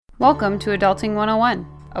Welcome to Adulting 101,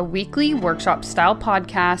 a weekly workshop-style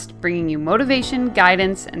podcast bringing you motivation,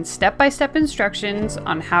 guidance, and step-by-step instructions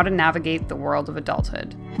on how to navigate the world of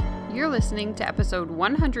adulthood. You're listening to episode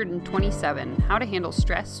 127, How to Handle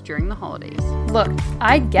Stress During the Holidays. Look,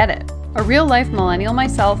 I get it. A real-life millennial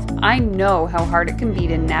myself, I know how hard it can be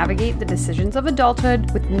to navigate the decisions of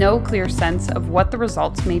adulthood with no clear sense of what the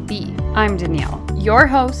results may be. I'm Danielle, your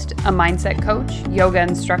host, a mindset coach, yoga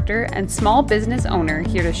instructor, and small business owner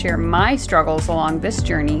here to share my struggles along this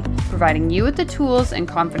journey, providing you with the tools and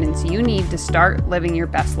confidence you need to start living your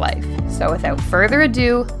best life. So without further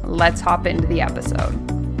ado, let's hop into the episode.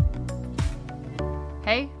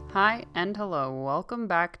 Hey, hi, and hello. Welcome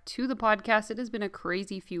back to the podcast. It has been a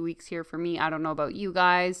crazy few weeks here for me. I don't know about you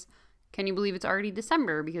guys. Can you believe it's already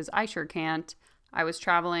December? Because I sure can't. I was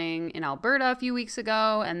traveling in Alberta a few weeks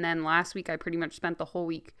ago, and then last week I pretty much spent the whole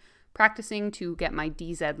week practicing to get my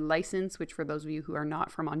DZ license, which for those of you who are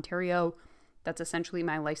not from Ontario, that's essentially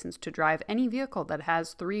my license to drive any vehicle that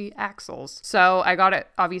has 3 axles. So I got it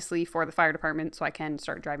obviously for the fire department so I can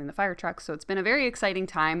start driving the fire truck. So it's been a very exciting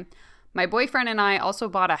time. My boyfriend and I also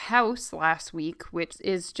bought a house last week, which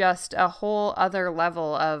is just a whole other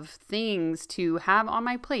level of things to have on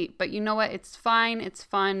my plate. But you know what? It's fine. It's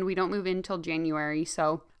fun. We don't move in till January.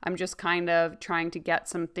 So I'm just kind of trying to get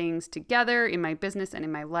some things together in my business and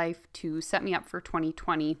in my life to set me up for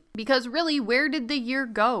 2020. Because really, where did the year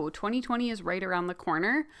go? 2020 is right around the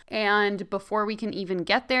corner. And before we can even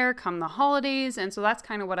get there, come the holidays. And so that's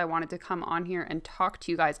kind of what I wanted to come on here and talk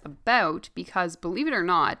to you guys about. Because believe it or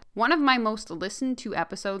not, one of my most listened to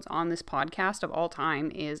episodes on this podcast of all time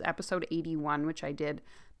is episode 81, which I did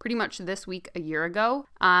pretty much this week a year ago,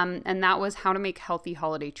 and that was how to make healthy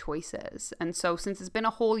holiday choices. And so since it's been a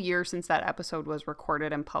whole year since that episode was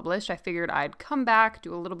recorded and published, I figured I'd come back,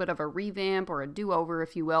 do a little bit of a revamp or a do-over,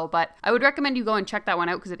 if you will, but I would recommend you go and check that one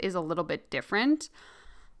out because it is a little bit different.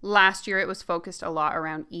 Last year, it was focused a lot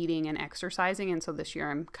around eating and exercising, and so this year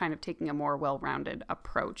I'm kind of taking a more well-rounded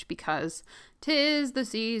approach because 'tis the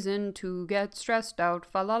season to get stressed out,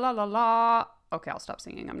 fa la la la la. Okay, I'll stop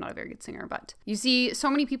singing. I'm not a very good singer, but you see, so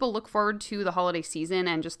many people look forward to the holiday season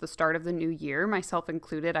and just the start of the new year, myself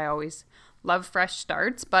included. I always love fresh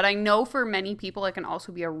starts, but I know for many people it can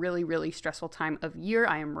also be a really, really stressful time of year.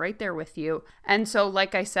 I am right there with you. And so,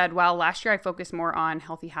 like I said, while last year I focused more on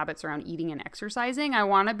healthy habits around eating and exercising, I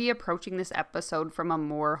want to be approaching this episode from a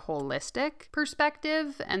more holistic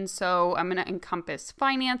perspective. And so I'm going to encompass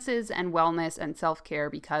finances and wellness and self-care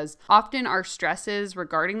because often our stresses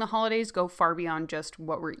regarding the holidays go far beyond just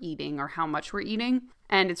what we're eating or how much we're eating.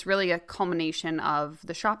 And it's really a culmination of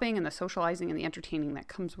the shopping and the socializing and the entertaining that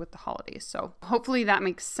comes with the holidays. So hopefully that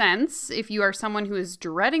makes sense. If you are someone who is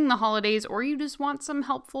dreading the holidays or you just want some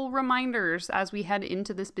helpful reminders as we head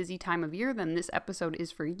into this busy time of year, then this episode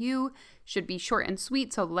is for you. Should be short and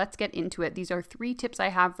sweet, so let's get into it. These are 3 tips I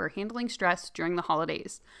have for handling stress during the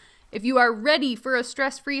holidays. If you are ready for a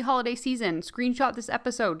stress-free holiday season, screenshot this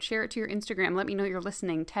episode, share it to your Instagram, let me know you're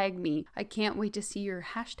listening, tag me. I can't wait to see your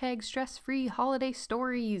hashtag stress-free holiday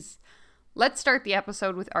stories. Let's start the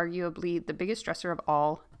episode with arguably the biggest stressor of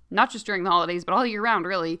all, not just during the holidays, but all year round,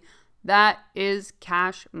 really. That is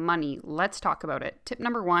cash money. Let's talk about it. Tip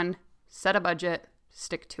number 1, set a budget,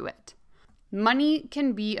 stick to it. Money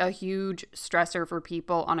can be a huge stressor for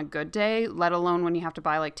people on a good day, let alone when you have to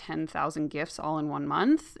buy like 10,000 gifts all in one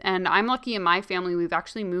month. And I'm lucky in my family, we've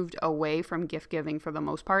actually moved away from gift giving for the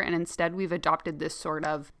most part. And instead we've adopted this sort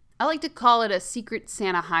of, I like to call it a Secret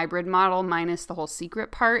Santa hybrid model minus the whole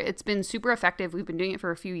secret part. It's been super effective. We've been doing it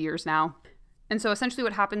for a few years now. And so essentially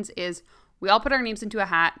what happens is we all put our names into a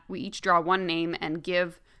hat. We each draw one name and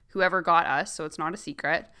give whoever got us, so it's not a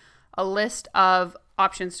secret, a list of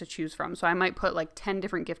options to choose from. So I might put like 10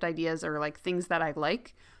 different gift ideas or like things that I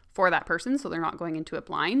like for that person so they're not going into it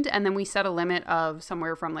blind. And then we set a limit of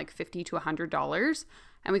somewhere from like $50 to $100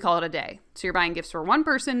 and we call it a day. So you're buying gifts for one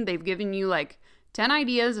person. They've given you like 10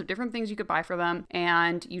 ideas of different things you could buy for them,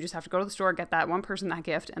 and you just have to go to the store, get that one person that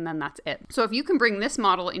gift, and then that's it. So if you can bring this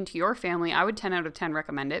model into your family, I would 10 out of 10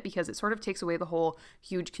 recommend it because it sort of takes away the whole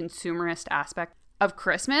huge consumerist aspect of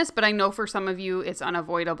Christmas, but I know for some of you it's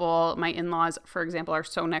unavoidable. My in-laws, for example, are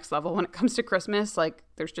so next level when it comes to Christmas. Like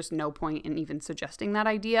there's just no point in even suggesting that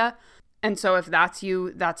idea. And so if that's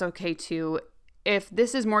you, that's okay too. If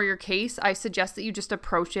this is more your case, I suggest that you just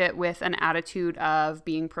approach it with an attitude of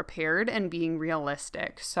being prepared and being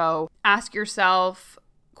realistic. So ask yourself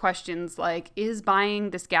questions like, is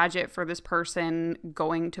buying this gadget for this person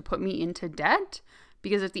going to put me into debt?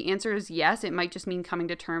 Because if the answer is yes, it might just mean coming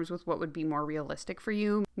to terms with what would be more realistic for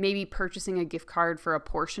you. maybe purchasing a gift card for a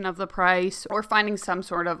portion of the price, or finding some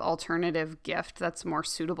sort of alternative gift that's more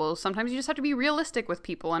suitable. Sometimes you just have to be realistic with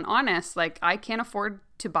people and honest. Like, I can't afford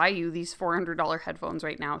to buy you these $400 headphones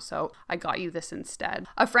right now, so I got you this instead.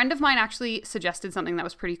 A friend of mine actually suggested something that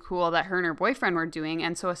was pretty cool that her and her boyfriend were doing,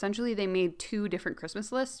 and so essentially they made 2 different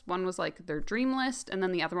Christmas lists. One was like their dream list, and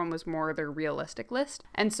then the other one was more their realistic list.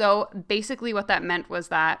 And so basically what that meant was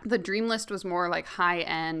that the dream list was more like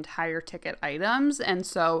high-end, higher ticket items, and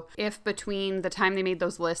so if between the time they made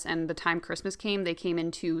those lists and the time Christmas came, they came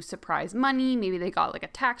into surprise money, maybe they got like a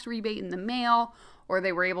tax rebate in the mail, or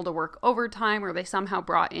they were able to work overtime, or they somehow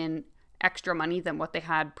brought in extra money than what they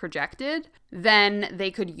had projected, then they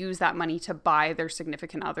could use that money to buy their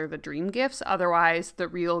significant other the dream gifts. Otherwise, the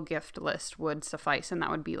real gift list would suffice, and that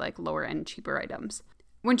would be like lower end, cheaper items.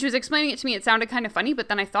 When she was explaining it to me, it sounded kind of funny, but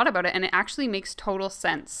then I thought about it and it actually makes total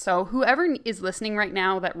sense. So whoever is listening right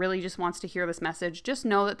now that really just wants to hear this message, just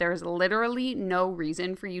know that there is literally no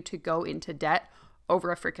reason for you to go into debt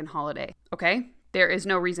over a freaking holiday, okay? There is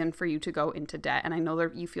no reason for you to go into debt. And I know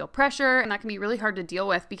that you feel pressure, and that can be really hard to deal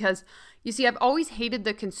with because, you see, I've always hated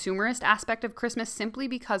the consumerist aspect of Christmas simply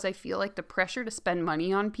because I feel like the pressure to spend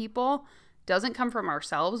money on people doesn't come from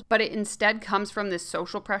ourselves, but it instead comes from this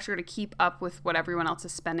social pressure to keep up with what everyone else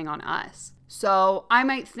is spending on us. So I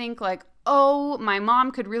might think like, oh, my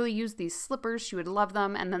mom could really use these slippers. She would love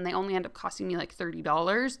them. And then they only end up costing me like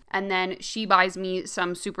 $30. And then she buys me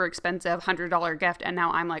some super expensive $100 gift. And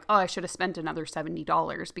now I'm like, oh, I should have spent another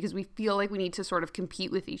 $70 because we feel like we need to sort of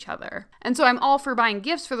compete with each other. And so I'm all for buying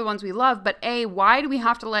gifts for the ones we love. But A, why do we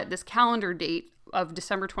have to let this calendar date of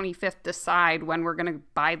December 25th decide when we're going to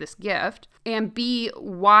buy this gift? And B,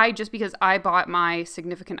 why, just because I bought my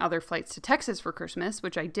significant other flights to Texas for Christmas,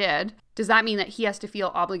 which I did, does that mean that he has to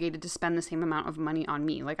feel obligated to spend the same amount of money on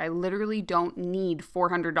me? Like, I literally don't need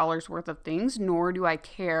 $400 worth of things, nor do I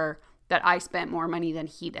care that I spent more money than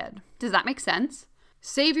he did. Does that make sense?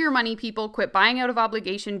 Save your money, people. Quit buying out of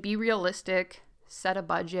obligation. Be realistic. Set a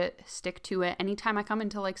budget, stick to it. Anytime I come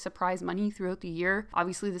into like surprise money throughout the year,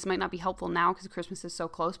 obviously this might not be helpful now because Christmas is so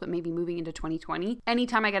close, but maybe moving into 2020,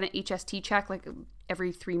 anytime I get an HST check, like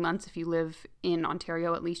every 3 months, if you live in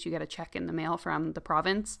Ontario, at least you get a check in the mail from the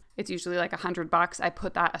province. It's usually like $100. I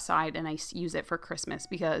put that aside and I use it for Christmas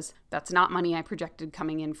because that's not money I projected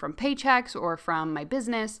coming in from paychecks or from my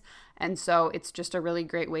business. And so it's just a really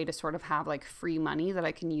great way to sort of have like free money that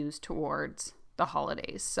I can use towards the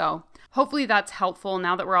holidays. So hopefully that's helpful.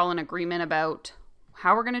 Now that we're all in agreement about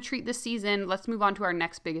how we're going to treat this season, let's move on to our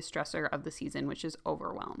next biggest stressor of the season, which is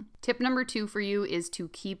overwhelm. Tip number 2 for you is to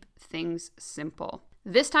keep things simple.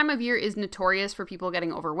 This time of year is notorious for people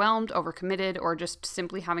getting overwhelmed, overcommitted, or just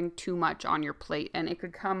simply having too much on your plate. And it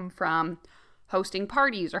could come from hosting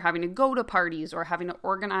parties or having to go to parties or having to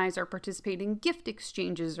organize or participate in gift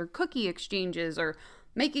exchanges or cookie exchanges or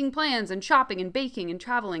making plans and shopping and baking and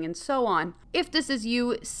traveling and so on. If this is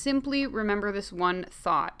you, simply remember this one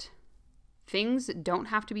thought. Things don't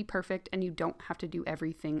have to be perfect and you don't have to do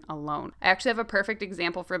everything alone. I actually have a perfect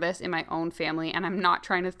example for this in my own family, and I'm not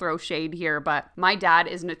trying to throw shade here, but my dad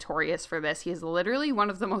is notorious for this. He is literally one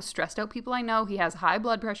of the most stressed out people I know. He has high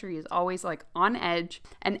blood pressure. He is always like on edge.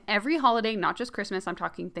 And every holiday, not just Christmas, I'm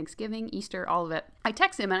talking Thanksgiving, Easter, all of it, I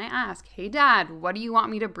text him and I ask, hey dad, what do you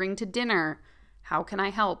want me to bring to dinner? How can I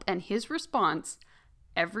help? And his response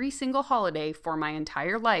every single holiday for my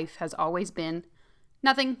entire life has always been,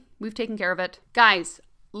 nothing. We've taken care of it. Guys,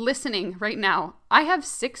 listening right now, I have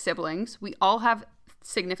 6 siblings. We all have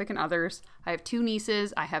significant others. I have 2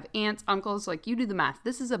 nieces. I have aunts, uncles. Like, you do the math.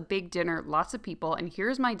 This is a big dinner, lots of people. And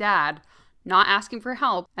here's my dad not asking for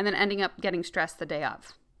help and then ending up getting stressed the day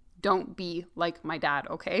of. Don't be like my dad,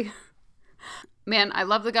 okay? Man, I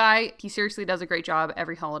love the guy. He seriously does a great job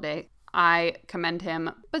every holiday. I commend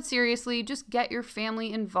him. But seriously, just get your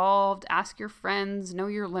family involved, ask your friends, know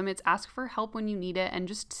your limits, ask for help when you need it, and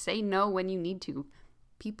just say no when you need to.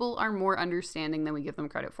 People are more understanding than we give them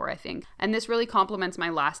credit for, I think. And this really complements my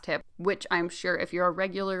last tip, which I'm sure if you're a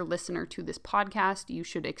regular listener to this podcast, you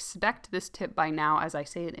should expect this tip by now, as I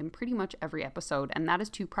say it in pretty much every episode, and that is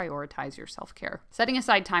to prioritize your self-care. Setting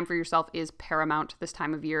aside time for yourself is paramount this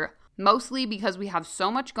time of year, mostly because we have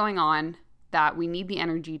so much going on that we need the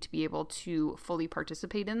energy to be able to fully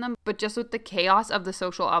participate in them. But just with the chaos of the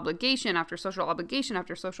social obligation after social obligation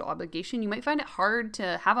after social obligation, you might find it hard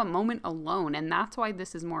to have a moment alone. And that's why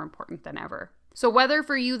this is more important than ever. So whether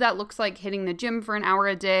for you that looks like hitting the gym for an hour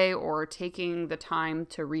a day, or taking the time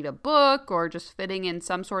to read a book, or just fitting in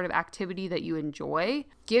some sort of activity that you enjoy,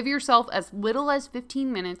 give yourself as little as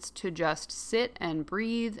 15 minutes to just sit and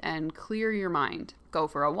breathe and clear your mind. Go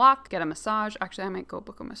for a walk, get a massage. Actually, I might go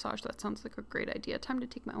book a massage. That sounds like a great idea. Time to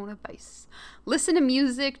take my own advice. Listen to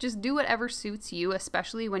music. Just do whatever suits you,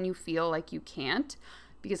 especially when you feel like you can't.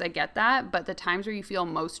 Because I get that, but the times where you feel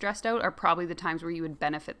most stressed out are probably the times where you would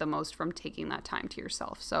benefit the most from taking that time to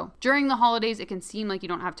yourself. So during the holidays, it can seem like you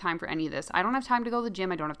don't have time for any of this. I don't have time to go to the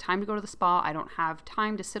gym. I don't have time to go to the spa. I don't have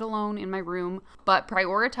time to sit alone in my room. But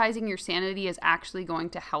prioritizing your sanity is actually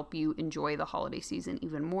going to help you enjoy the holiday season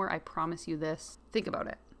even more. I promise you this. Think about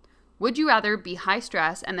it. Would you rather be high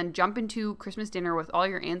stress and then jump into Christmas dinner with all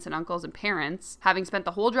your aunts and uncles and parents, having spent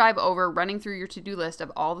the whole drive over running through your to-do list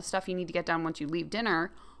of all the stuff you need to get done once you leave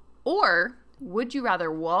dinner? Or would you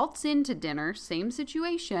rather waltz into dinner, same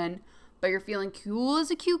situation, but you're feeling cool as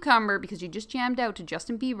a cucumber because you just jammed out to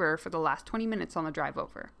Justin Bieber for the last 20 minutes on the drive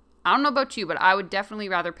over? I don't know about you, but I would definitely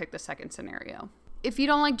rather pick the second scenario. If you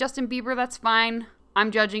don't like Justin Bieber, that's fine.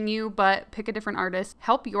 I'm judging you, but pick a different artist.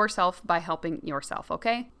 Help yourself by helping yourself,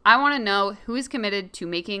 okay? I want to know who is committed to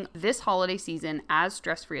making this holiday season as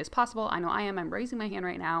stress-free as possible. I know I am. I'm raising my hand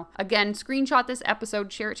right now. Again, screenshot this episode,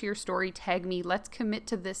 share it to your story, tag me. Let's commit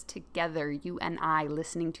to this together, you and I,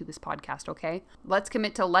 listening to this podcast, okay? Let's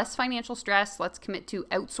commit to less financial stress. Let's commit to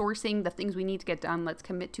outsourcing the things we need to get done. Let's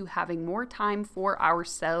commit to having more time for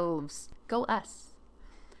ourselves. Go us.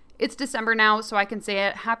 It's December now, so I can say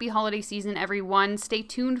it. Happy holiday season, everyone. Stay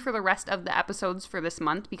tuned for the rest of the episodes for this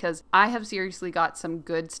month because I have seriously got some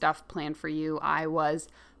good stuff planned for you. I was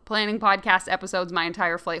planning podcast episodes my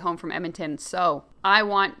entire flight home from Edmonton, so I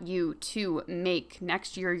want you to make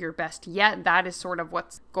next year your best yet. That is sort of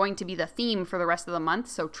what's going to be the theme for the rest of the month,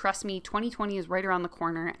 so trust me, 2020 is right around the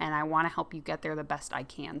corner, and I want to help you get there the best I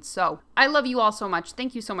can. So I love you all so much.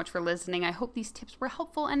 Thank you so much for listening. I hope these tips were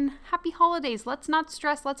helpful, and happy holidays. Let's not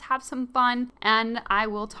stress. Let's have some fun, and I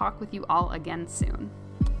will talk with you all again soon.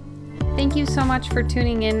 Thank you so much for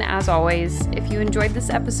tuning in as always. If you enjoyed this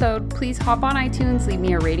episode, please hop on iTunes, leave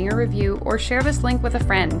me a rating or review, or share this link with a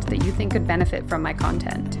friend that you think could benefit from my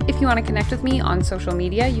content. If you want to connect with me on social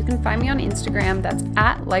media, you can find me on Instagram, that's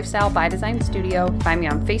at Lifestyle by Design Studio. Find me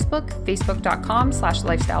on Facebook,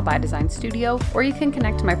 facebook.com/Lifestyle by Design Studio, or you can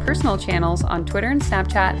connect to my personal channels on Twitter and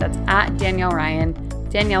Snapchat, that's at Danielle Ryan,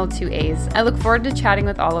 Danielle with 2 A's. I look forward to chatting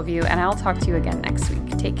with all of you, and I'll talk to you again next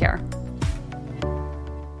week. Take care.